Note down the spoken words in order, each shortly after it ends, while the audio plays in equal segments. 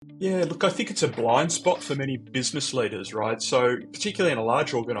Yeah, look, I think it's a blind spot for many business leaders, right? So, particularly in a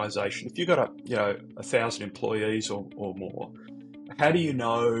large organization, if you've got 1,000 employees or more, how do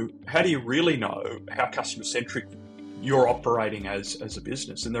you really know how customer centric you're operating as a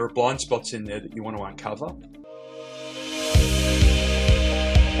business? And there are blind spots in there that you want to uncover.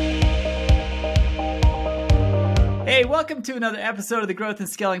 Hey, welcome to another episode of the Growth and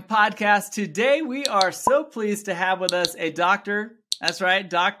Scaling Podcast. Today, we are so pleased to have with us a doctor. That's right,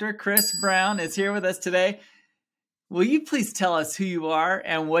 Dr. Chris Brown is here with us today. Will you please tell us who you are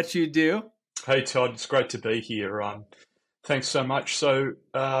and what you do? Hey, Todd, it's great to be here. Thanks so much. So,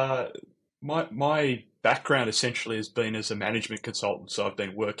 my background essentially has been as a management consultant. So I've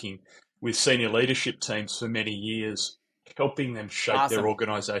been working with senior leadership teams for many years, helping them shape their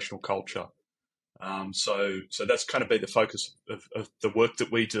organizational culture. So that's kind of been the focus of the work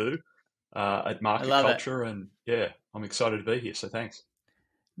that we do at Market Culture. And yeah, I'm excited to be here. So thanks.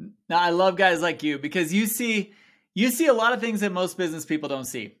 Now, I love guys like you because you see a lot of things that most business people don't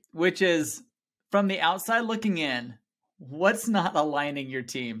see, which is from the outside looking in, what's not aligning your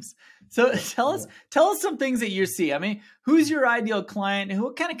teams. So tell us some things that you see. I mean, who's your ideal client?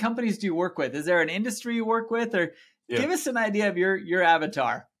 What kind of companies do you work with? Is there an industry you work with, or give us an idea of your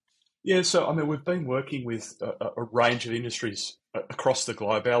avatar? Yeah, so I mean, we've been working with a range of industries across the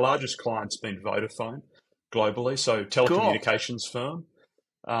globe. Our largest client's been Vodafone globally, so telecommunications firm,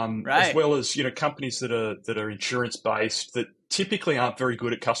 as well as companies that are insurance based that typically aren't very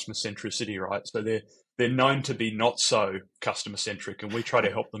good at customer centricity, right? So they're known to be not so customer centric, and we try to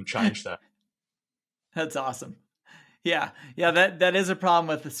help them change that. That's awesome. Yeah, that is a problem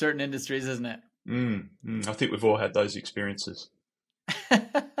with certain industries, isn't it? I think we've all had those experiences.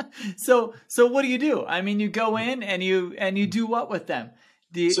 So what do? I mean, you go in and you do what with them?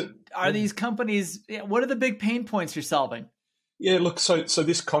 These companies, what are the big pain points you're solving? Yeah, look, so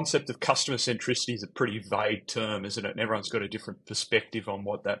this concept of customer centricity is a pretty vague term, isn't it? And everyone's got a different perspective on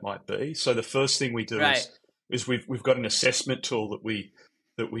what that might be. So the first thing we do is we've got an assessment tool that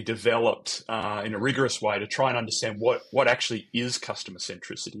we developed in a rigorous way to try and understand what actually is customer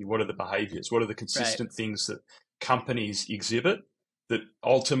centricity. What are the behaviors? What are the consistent things that companies exhibit that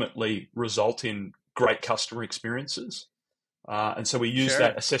ultimately result in great customer experiences? And so we use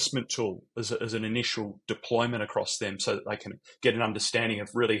that assessment tool as an initial deployment across them so that they can get an understanding of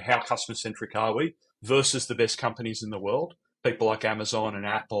really how customer-centric are we versus the best companies in the world. People like Amazon and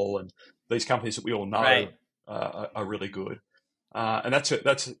Apple and these companies that we all know are really good. And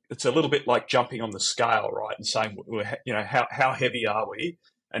it's a little bit like jumping on the scale, right, and saying, how heavy are we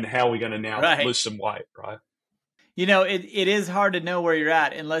and how are we going to now lose some weight, right? It is hard to know where you're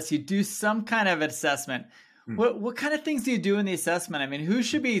at unless you do some kind of assessment. What kind of things do you do in the assessment? I mean, who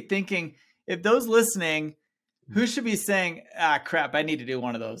should be thinking, if those listening, who should be saying, crap, I need to do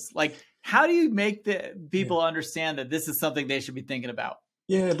one of those? Like, how do you make the people understand that this is something they should be thinking about?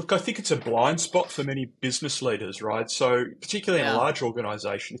 Yeah, look, I think it's a blind spot for many business leaders, right? So particularly in a large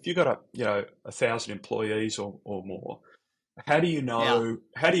organization, if you've got 1,000 employees or more, how do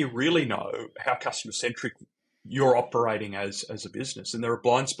you really know how customer centric you're operating as a business? And there are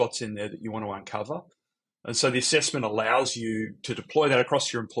blind spots in there that you want to uncover. And so the assessment allows you to deploy that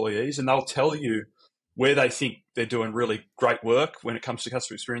across your employees, and they'll tell you where they think they're doing really great work when it comes to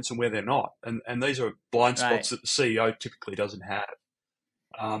customer experience and where they're not. And these are blind spots that the CEO typically doesn't have.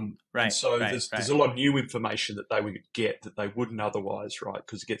 There's a lot of new information that they would get that they wouldn't otherwise, right?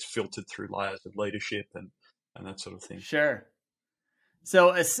 Because it gets filtered through layers of leadership and that sort of thing. Sure.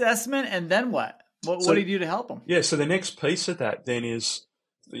 So assessment, and then what? What do you do to help them? Yeah, so the next piece of that then is,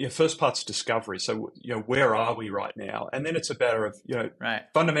 first part's discovery. So, where are we right now? And then it's a matter of,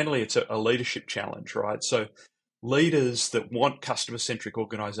 fundamentally it's a leadership challenge, right? So leaders that want customer-centric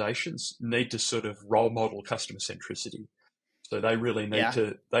organizations need to sort of role model customer centricity. So they really need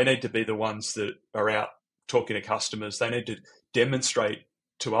to be the ones that are out talking to customers. They need to demonstrate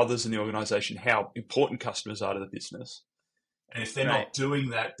to others in the organization how important customers are to the business. And if they're not doing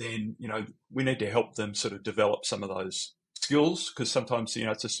that, then, we need to help them sort of develop some of those skills, because sometimes,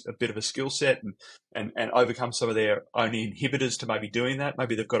 it's just a bit of a skill set and overcome some of their own inhibitors to maybe doing that.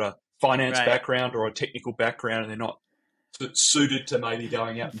 Maybe they've got a finance background or a technical background and they're not suited to maybe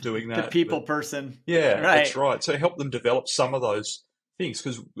going out and doing that. The people person. Yeah, that's right. So help them develop some of those things,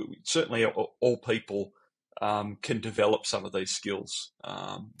 because certainly all people can develop some of these skills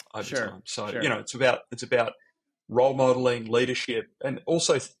over time. So, it's about role modeling, leadership, and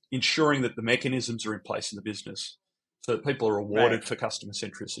also ensuring that the mechanisms are in place in the business so that people are rewarded for customer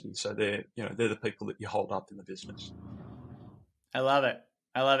centricity. So they're the people that you hold up in the business. I love it.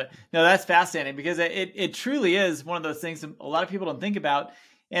 No, that's fascinating because it truly is one of those things that a lot of people don't think about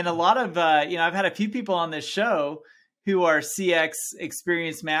And a lot of, I've had a few people on this show who are CX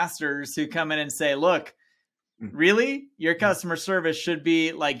experience masters who come in and say, look, really, your customer service should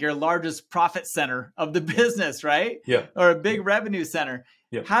be like your largest profit center of the business, right? Yeah. Or a big revenue center.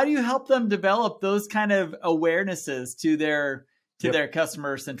 Yeah. How do you help them develop those kind of awarenesses to their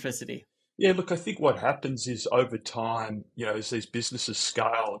customer centricity? Yeah, look, I think what happens is over time, as these businesses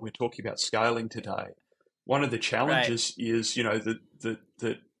scale, and we're talking about scaling today, one of the challenges is,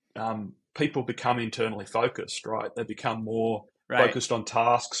 that people become internally focused, right? They become more focused on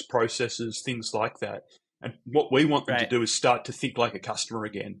tasks, processes, things like that. And what we want them to do is start to think like a customer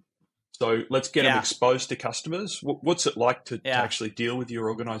again. So let's get them exposed to customers. What's it like to actually deal with your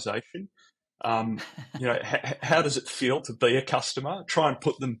organization? How does it feel to be a customer? Try and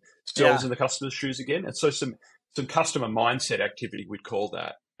put themselves in the customer's shoes again. And so some customer mindset activity, we'd call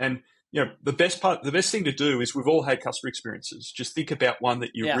that. And the best thing to do is, we've all had customer experiences. Just think about one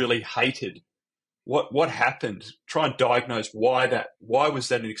that you really hated. What happened? Try and diagnose why was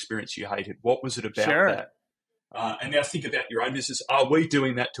that an experience you hated? What was it about that? And now think about your own business. Are we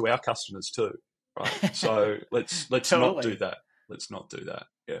doing that to our customers too? Right. So let's Totally. not do that. Let's not do that.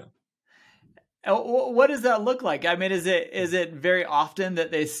 Yeah. What does that look like? I mean, is it very often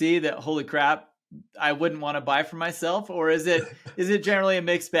that they see that, holy crap, I wouldn't want to buy for myself, or is it generally a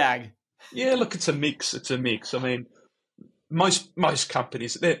mixed bag? Yeah, look, it's a mix. It's a mix. I mean, most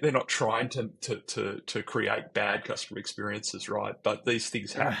companies, they're not trying to create bad customer experiences, right? But these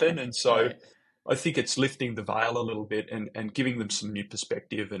things happen, and so I think it's lifting the veil a little bit and giving them some new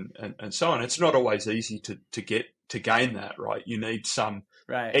perspective and so on. It's not always easy to gain that, right? You need some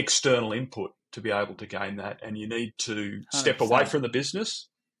external input to be able to gain that, and you need to step 100%. Away from the business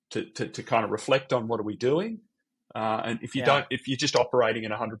to kind of reflect on what are we doing. And if you if you're just operating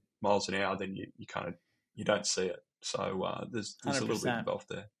at 100 miles an hour, then you don't see it. So there's a little bit involved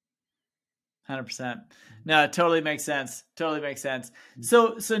there. 100%. No, it totally makes sense. Totally makes sense.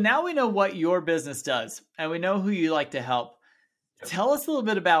 So now we know what your business does, and we know who you like to help. Tell us a little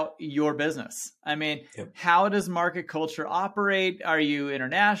bit about your business. I mean, how does Market Culture operate? Are you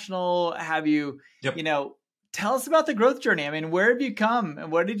international? Have you, tell us about the growth journey. I mean, where have you come,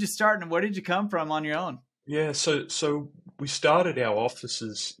 and where did you start, and where did you come from on your own? Yeah, so we started our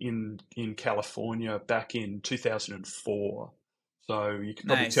offices in California back in 2004. So you can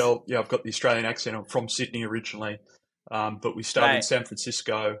probably tell, I've got the Australian accent. I'm from Sydney originally, but we started in San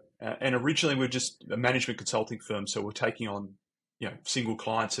Francisco. And originally we were just a management consulting firm, so we're taking on single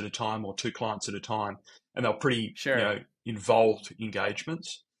clients at a time or two clients at a time, and they're pretty involved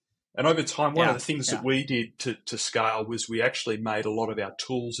engagements. And over time, one of the things that we did to scale was we actually made a lot of our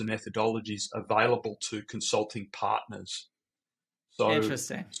tools and methodologies available to consulting partners. So,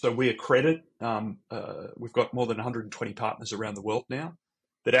 interesting. So we accredit. We've got more than 120 partners around the world now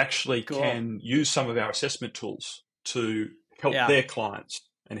that actually can use some of our assessment tools to help their clients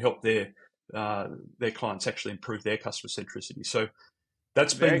and help their clients actually improve their customer centricity. So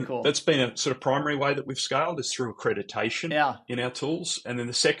that's been a sort of primary way that we've scaled, is through accreditation in our tools. And then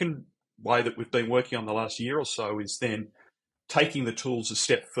the second way that we've been working on the last year or so is then taking the tools a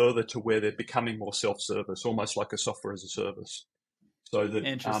step further to where they're becoming more self-service, almost like a software as a service. So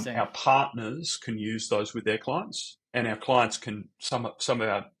that our partners can use those with their clients, and our clients some of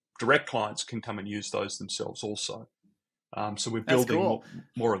our direct clients can come and use those themselves also. So we're building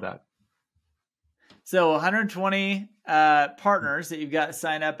more of that. So 120 partners that you've got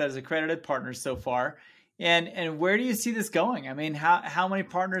signed up as accredited partners so far. And where do you see this going? I mean, how many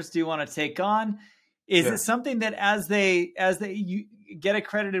partners do you want to take on? Is it something that as you get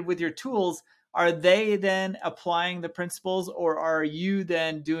accredited with your tools, are they then applying the principles, or are you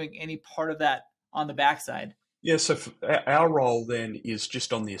then doing any part of that on the backside? Yeah, so our role then is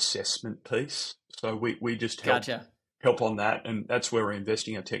just on the assessment piece. So we just help on that, and that's where we're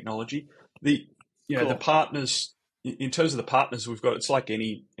investing our technology. The partners, in terms of the partners we've got, it's like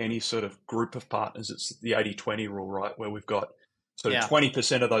any sort of group of partners. It's the 80-20 rule, right? Where we've got sort of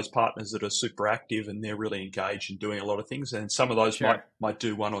 20% of those partners that are super active and they're really engaged and doing a lot of things. And some of those might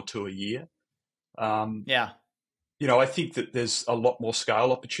do one or two a year. I think that there's a lot more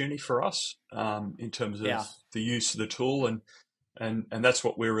scale opportunity for us in terms of the use of the tool. And that's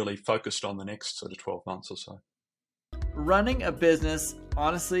what we're really focused on the next sort of 12 months or so. Running a business,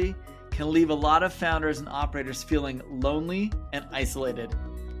 honestly, can leave a lot of founders and operators feeling lonely and isolated.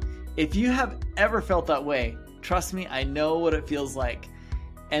 If you have ever felt that way, trust me, I know what it feels like.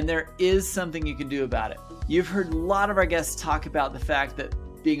 And there is something you can do about it. You've heard a lot of our guests talk about the fact that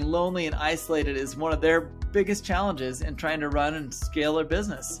being lonely and isolated is one of their biggest challenges in trying to run and scale their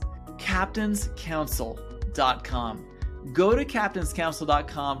business. CaptainsCouncil.com. Go to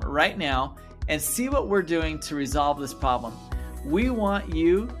captainscouncil.com right now and see what we're doing to resolve this problem. We want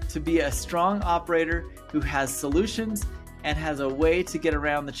you to be a strong operator who has solutions and has a way to get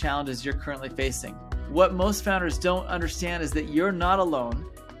around the challenges you're currently facing. What most founders don't understand is that you're not alone.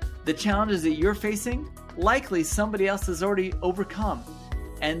 The challenges that you're facing, likely somebody else has already overcome,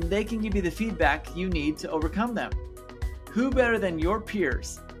 and they can give you the feedback you need to overcome them. Who better than your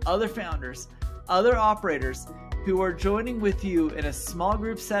peers, other founders, other operators who are joining with you in a small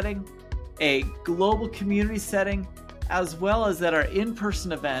group setting, a global community setting, as well as at our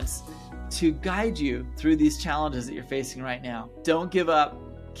in-person events to guide you through these challenges that you're facing right now. Don't give up,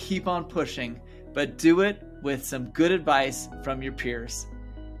 keep on pushing, but do it with some good advice from your peers.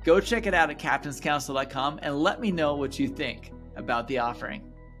 Go check it out at captainscouncil.com and let me know what you think about the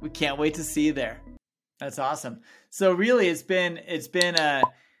offering. We can't wait to see you there. That's awesome. So really, it's been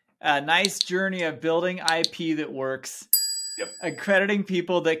a nice journey of building IP that works, accrediting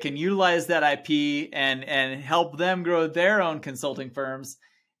people that can utilize that IP and help them grow their own consulting firms.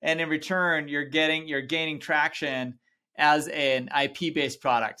 And in return, you're gaining traction as an IP-based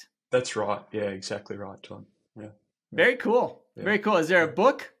product. That's right. Yeah, exactly right, Tom. Yeah. Very cool. Yeah. Very cool. Is there a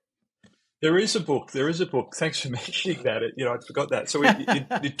book? There is a book. Thanks for mentioning that. I forgot that. So in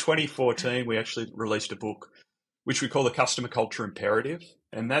 2014, we actually released a book, which we call the Customer Culture Imperative.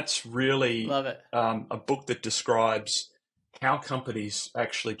 And that's really Love it. A book that describes how companies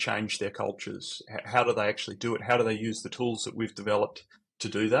actually change their cultures. How do they actually do it? How do they use the tools that we've developed to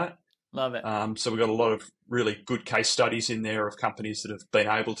do that? Love it. So we've got a lot of really good case studies in there of companies that have been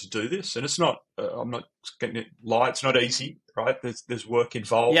able to do this. And it's not, I'm not going to lie, it's not easy, right? There's work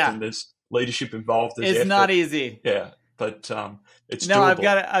involved and there's leadership involved. It's effort. Not easy. Yeah. But it's no, doable.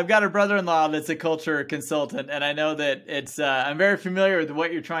 I've got a brother-in-law that's a culture consultant, and I know that it's. I'm very familiar with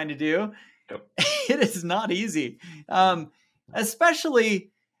what you're trying to do. Yep. It is not easy,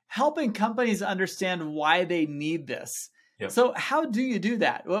 especially helping companies understand why they need this. Yep. So, how do you do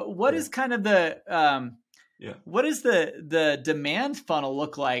that? What is kind of the what is the demand funnel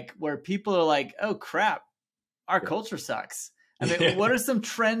look like where people are like, "Oh crap, our culture sucks." I mean, what are some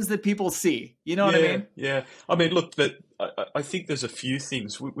trends that people see? You know what I mean? Yeah. I mean, look, I think there's a few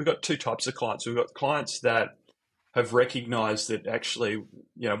things. We've got two types of clients. We've got clients that have recognized that actually,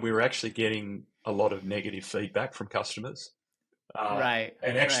 we were actually getting a lot of negative feedback from customers. Right.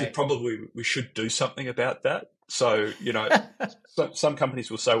 And actually probably we should do something about that. So, some companies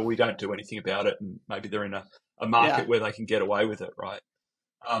will say, well, we don't do anything about it. And maybe they're in a market where they can get away with it, right?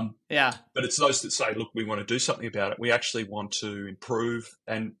 But it's those that say, look, we want to do something about it. We actually want to improve,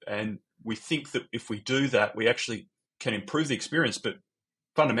 and we think that if we do that, we actually can improve the experience, but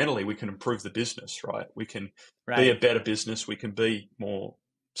fundamentally we can improve the business, right? We can be a better business. We can be more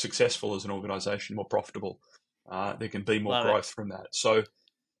successful as an organization, more profitable. There can be more growth from that. So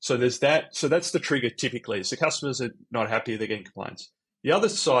there's that. So that's the trigger typically. So customers are not happy, they're getting complaints. The other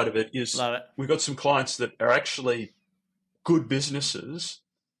side of it is we've got some clients that are actually good businesses,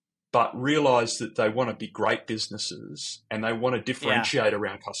 but realize that they want to be great businesses and they want to differentiate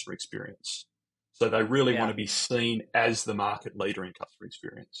around customer experience. So they really want to be seen as the market leader in customer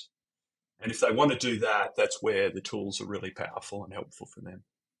experience. And if they want to do that, that's where the tools are really powerful and helpful for them.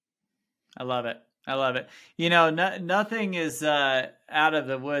 I love it. Nothing is out of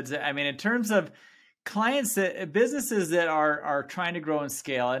the woods. I mean, in terms of clients, businesses that are trying to grow and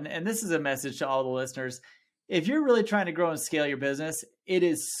scale, and this is a message to all the listeners. If you're really trying to grow and scale your business, it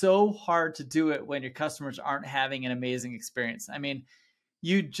is so hard to do it when your customers aren't having an amazing experience. I mean,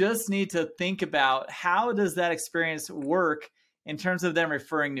 you just need to think about how does that experience work in terms of them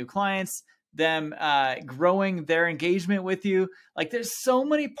referring new clients, them growing their engagement with you. Like there's so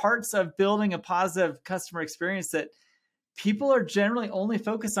many parts of building a positive customer experience that people are generally only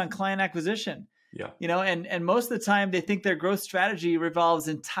focused on client acquisition. Yeah. And most of the time they think their growth strategy revolves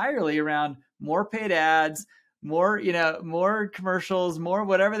entirely around more paid ads, more commercials, more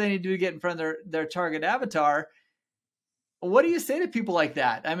whatever they need to do to get in front of their target avatar. What do you say to people like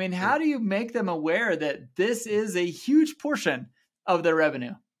that? I mean, how do you make them aware that this is a huge portion of their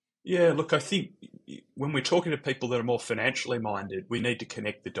revenue? Yeah, look, I think when we're talking to people that are more financially minded, we need to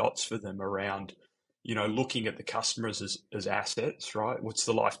connect the dots for them around, looking at the customers as assets, right? What's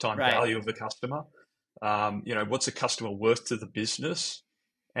the lifetime value of the customer? What's a customer worth to the business?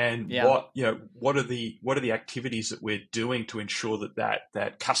 And what are the activities that we're doing to ensure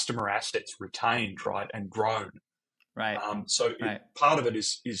that customer assets retained, right, and grown? Right. Part of it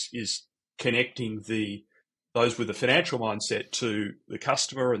is connecting those with a financial mindset to the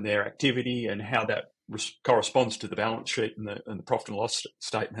customer and their activity and how that corresponds to the balance sheet and the profit and loss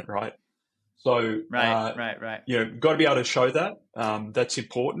statement, right? So, right. got to be able to show that. That's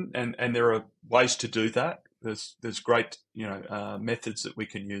important, and there are ways to do that. There's great methods that we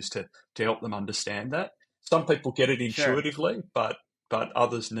can use to help them understand that. Some people get it intuitively, but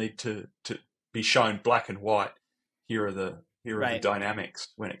others need to be shown black and white. Here are the dynamics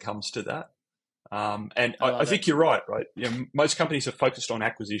when it comes to that. And I think you're right. Most companies are focused on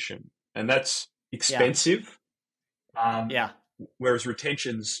acquisition, and that's expensive. Whereas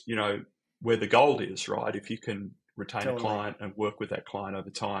retention's, where the gold is, right? If you can retain a client and work with that client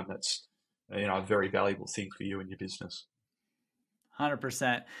over time, that's a very valuable thing for you and your business.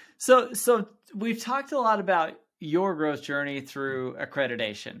 100%. So we've talked a lot about your growth journey through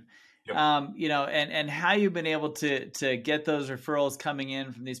accreditation. Yep. And how you've been able to get those referrals coming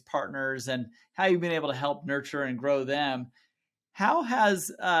in from these partners, and how you've been able to help nurture and grow them.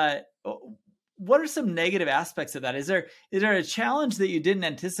 What are some negative aspects of that? Is there a challenge that you didn't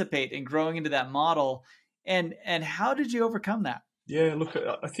anticipate in growing into that model, and how did you overcome that? Yeah, look,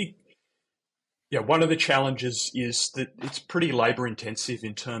 I think one of the challenges is that it's pretty labor intensive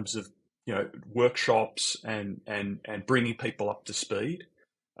in terms of workshops and bringing people up to speed.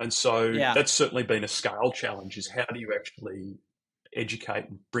 And so that's certainly been a scale challenge, is how do you actually educate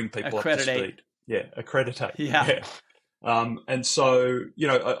and bring people up to speed? Yeah, accreditate. Yeah. And so,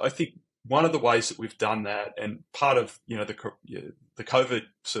 I think one of the ways that we've done that, and part of, the COVID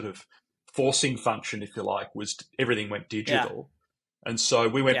sort of forcing function, if you like, was everything went digital. Yeah. And so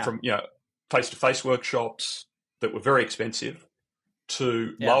we went from, face-to-face workshops that were very expensive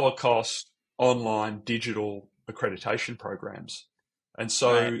to lower cost online digital accreditation programs. And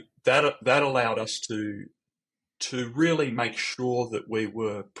so that allowed us to really make sure that we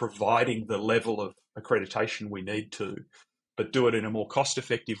were providing the level of accreditation we need to, but do it in a more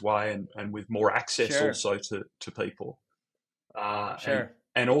cost-effective way and with more access also to people.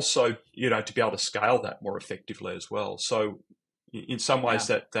 And also, to be able to scale that more effectively as well. So in some ways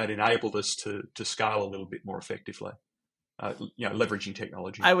that enabled us to scale a little bit more effectively, leveraging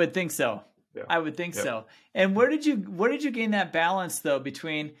technology. I would think so. Yeah. I would think so. And where did you gain that balance though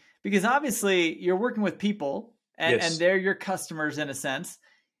between, because obviously you're working with people and they're your customers in a sense.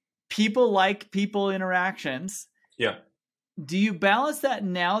 People like people interactions. Yeah. Do you balance that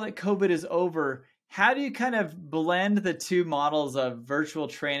now that COVID is over? How do you kind of blend the two models of virtual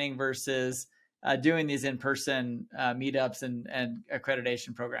training versus doing these in-person meetups and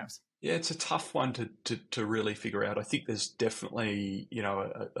accreditation programs? Yeah, it's a tough one to really figure out. I think there's definitely,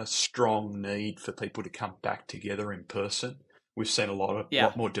 a strong need for people to come back together in person. We've seen a lot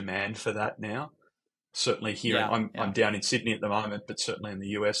more demand for that now. Certainly here, I'm down in Sydney at the moment, but certainly in the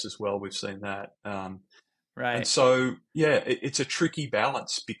US as well, we've seen that. Right. And so, it's a tricky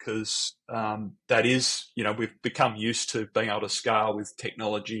balance because that is, we've become used to being able to scale with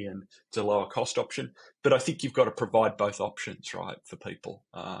technology and it's a lower cost option. But I think you've got to provide both options, right, for people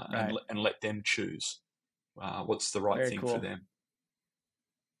and let them choose what's the right thing for them.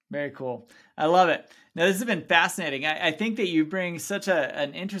 Very cool. I love it. Now, this has been fascinating. I think that you bring such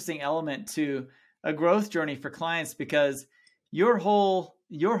an interesting element to a growth journey for clients, because your whole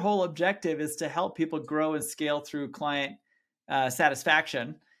objective is to help people grow and scale through client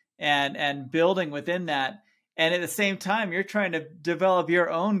satisfaction and building within that. And at the same time, you're trying to develop your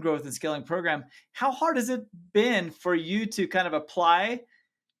own growth and scaling program. How hard has it been for you to kind of apply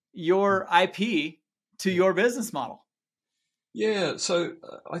your IP to your business model? Yeah, so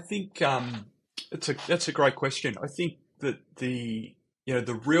I think that's a great question. I think that the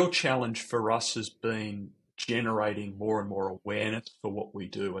real challenge for us has been generating more and more awareness for what we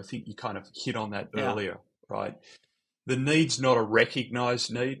do. I think you kind of hit on that earlier, right? The need's not a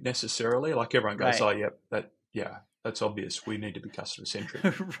recognized need necessarily. Like everyone goes, that's obvious. We need to be customer centric.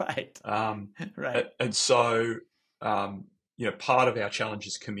 Right. And so, part of our challenge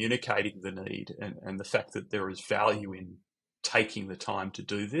is communicating the need and the fact that there is value in taking the time to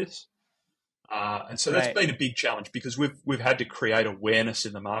do this. And so that's been a big challenge because we've had to create awareness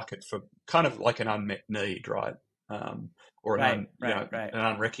in the market for kind of like an unmet need, right? Or an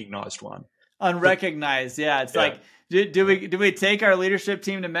unrecognized one. Unrecognized, It's like, do we take our leadership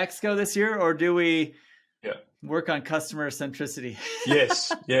team to Mexico this year, or do we work on customer centricity?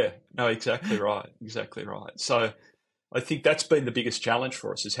 Yes, no, exactly right. So I think that's been the biggest challenge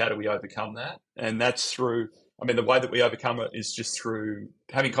for us, is how do we overcome that? And that's through, the way that we overcome it is just through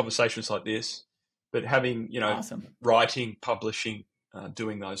having conversations like this, but having, awesome. Writing, publishing,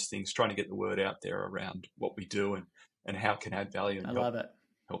 doing those things, trying to get the word out there around what we do and how it can add value and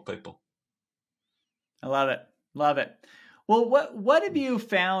help people. I love it. Well, what have you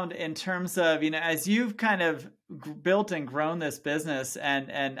found in terms of, as you've kind of built and grown this business,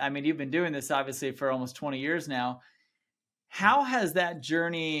 and I mean, you've been doing this obviously for almost 20 years now. How has that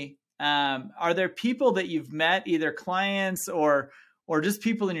journey, are there people that you've met, either clients or just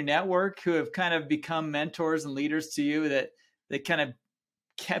people in your network who have kind of become mentors and leaders to you that kind of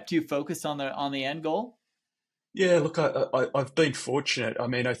kept you focused on the end goal? Yeah, look, I've been fortunate. I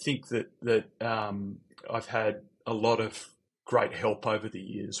mean, I think that I've had a lot of great help over the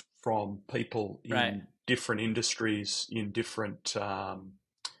years from people in different industries, in different,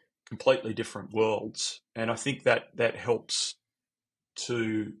 completely different worlds, and I think that helps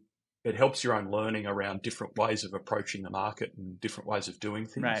it helps your own learning around different ways of approaching the market and different ways of doing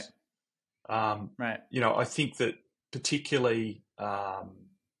things. I think that particularly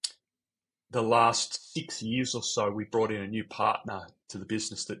the last 6 years or so, we brought in a new partner to the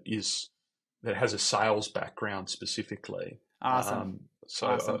business that has a sales background specifically. Awesome.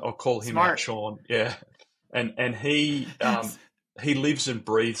 I'll call him out, Sean. Yeah, and he lives and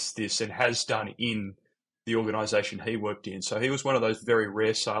breathes this and has done in the organization he worked in. So he was one of those very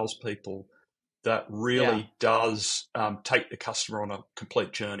rare salespeople that really does take the customer on a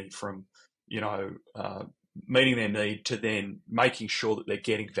complete journey from, meeting their need to then making sure that they're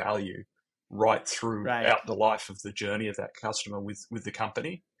getting value right throughout the life of the journey of that customer with the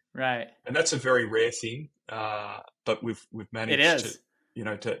company. Right. And that's a very rare thing. But we've managed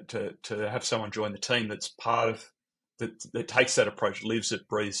to have someone join the team that's part of that takes that approach, lives it,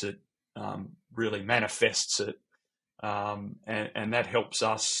 breathes it, really manifests it, and that helps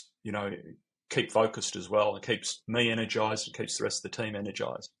us, keep focused as well. It keeps me energized. It keeps the rest of the team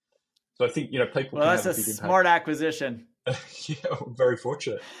energized. So I think people. Well, that's a smart acquisition. Yeah, I'm very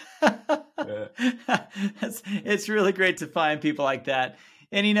fortunate. Yeah. It's really great to find people like that.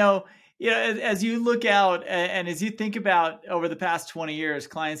 And as you look out and as you think about over the past 20 years,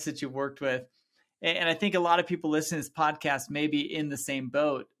 clients that you've worked with, and I think a lot of people listening to this podcast may be in the same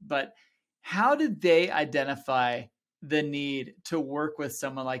boat, but how did they identify the need to work with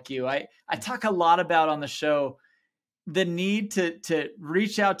someone like you? I talk a lot about on the show the need to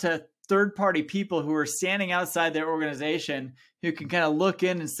reach out to third-party people who are standing outside their organization who can kind of look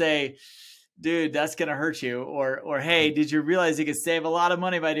in and say, dude, that's going to hurt you. Or, hey, did you realize you could save a lot of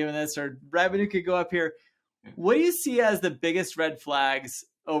money by doing this? Or revenue could go up here. What do you see as the biggest red flags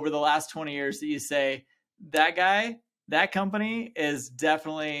over the last 20 years that you say, that guy, that company is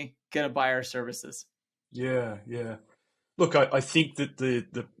definitely going to buy our services? Yeah. Look, I think that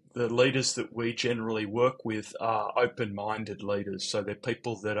the leaders that we generally work with are open-minded leaders. So they're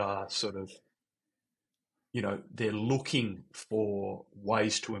people that are sort of, they're looking for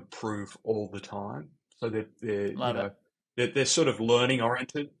ways to improve all the time. So they're sort of learning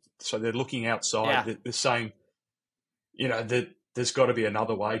oriented. So they're looking outside. Yeah. They're saying, that there's got to be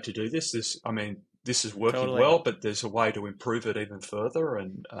another way to do this. This is working well, but there's a way to improve it even further.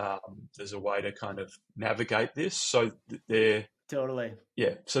 And there's a way to kind of navigate this. So they're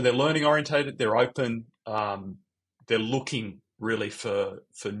so they're learning orientated. They're open. They're looking really for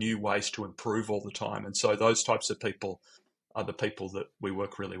new ways to improve all the time. And so those types of people are the people that we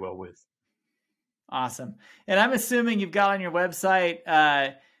work really well with. Awesome. And I'm assuming you've got on your website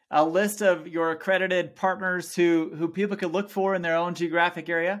a list of your accredited partners who people could look for in their own geographic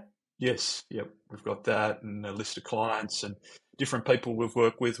area? Yes. Yep. We've got that and a list of clients and different people we've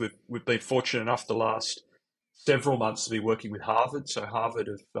worked with. We've been fortunate enough the last several months to be working with Harvard. So Harvard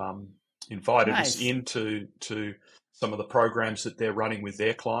have invited us into some of the programs that they're running with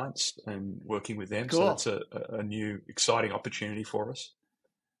their clients and working with them. Cool. So that's a new exciting opportunity for us.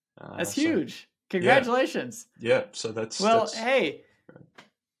 That's huge. Congratulations. Yeah. So hey,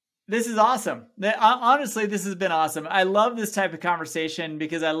 this is awesome. Honestly, this has been awesome. I love this type of conversation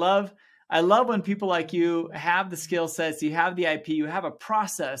because I love when people like you have the skill sets, you have the IP, you have a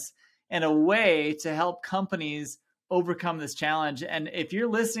process and a way to help companies overcome this challenge. And if you're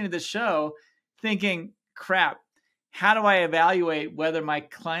listening to this show thinking, crap, how do I evaluate whether my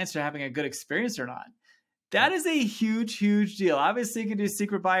clients are having a good experience or not? That is a huge, huge deal. Obviously, you can do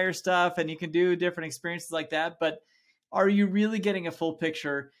secret buyer stuff and you can do different experiences like that, but are you really getting a full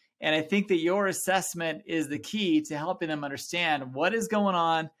picture? And I think that your assessment is the key to helping them understand what is going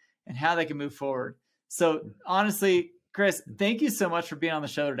on and how they can move forward. So honestly, Chris, thank you so much for being on the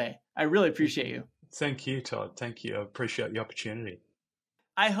show today. I really appreciate you. Thank you, Todd. Thank you. I appreciate the opportunity.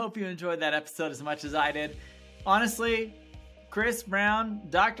 I hope you enjoyed that episode as much as I did. Honestly, Chris Brown,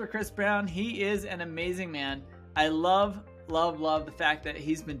 Dr. Chris Brown, he is an amazing man. I love the fact that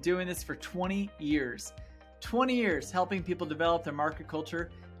he's been doing this for 20 years. 20 years helping people develop their market culture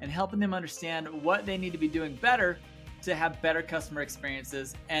and helping them understand what they need to be doing better to have better customer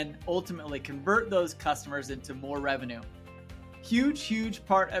experiences and ultimately convert those customers into more revenue. Huge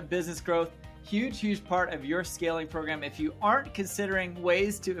part of business growth, huge part of your scaling program. If you aren't considering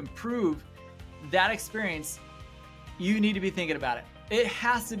ways to improve that experience, you need to be thinking about it. It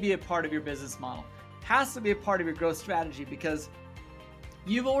has to be a part of your business model, has to be a part of your growth strategy, because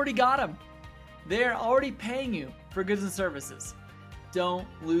you've already got them. They're already paying you for goods and services. Don't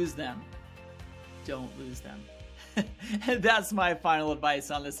lose them. Don't lose them. And that's my final advice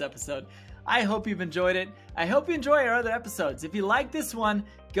on this episode. I hope you've enjoyed it. I hope you enjoy our other episodes. If you like this one,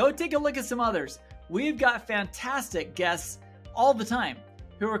 go take a look at some others. We've got fantastic guests all the time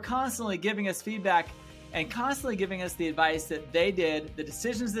who are constantly giving us feedback and constantly giving us the advice that they did, the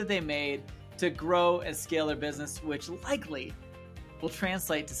decisions that they made to grow and scale their business, which likely will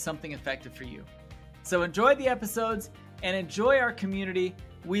translate to something effective for you. So enjoy the episodes and enjoy our community.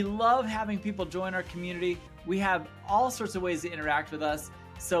 We love having people join our community. We have all sorts of ways to interact with us.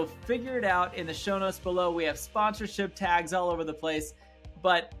 So figure it out in the show notes below. We have sponsorship tags all over the place.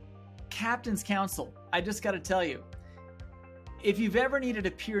 But Captain's Council, I just got to tell you, if you've ever needed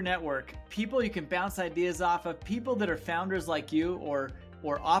a peer network, people you can bounce ideas off of, people that are founders like you or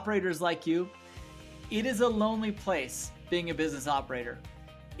operators like you, it is a lonely place being a business operator.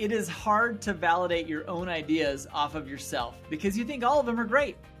 It is hard to validate your own ideas off of yourself because you think all of them are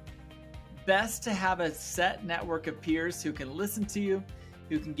great. Best to have a set network of peers who can listen to you,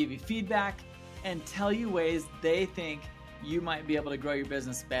 who can give you feedback, and tell you ways they think you might be able to grow your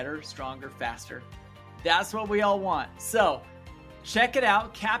business better, stronger, faster. That's what we all want. So check it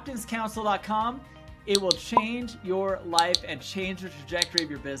out, captainscouncil.com. It will change your life and change the trajectory of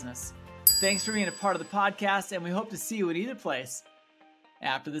your business. Thanks for being a part of the podcast, and we hope to see you in either place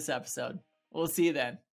after this episode. We'll see you then.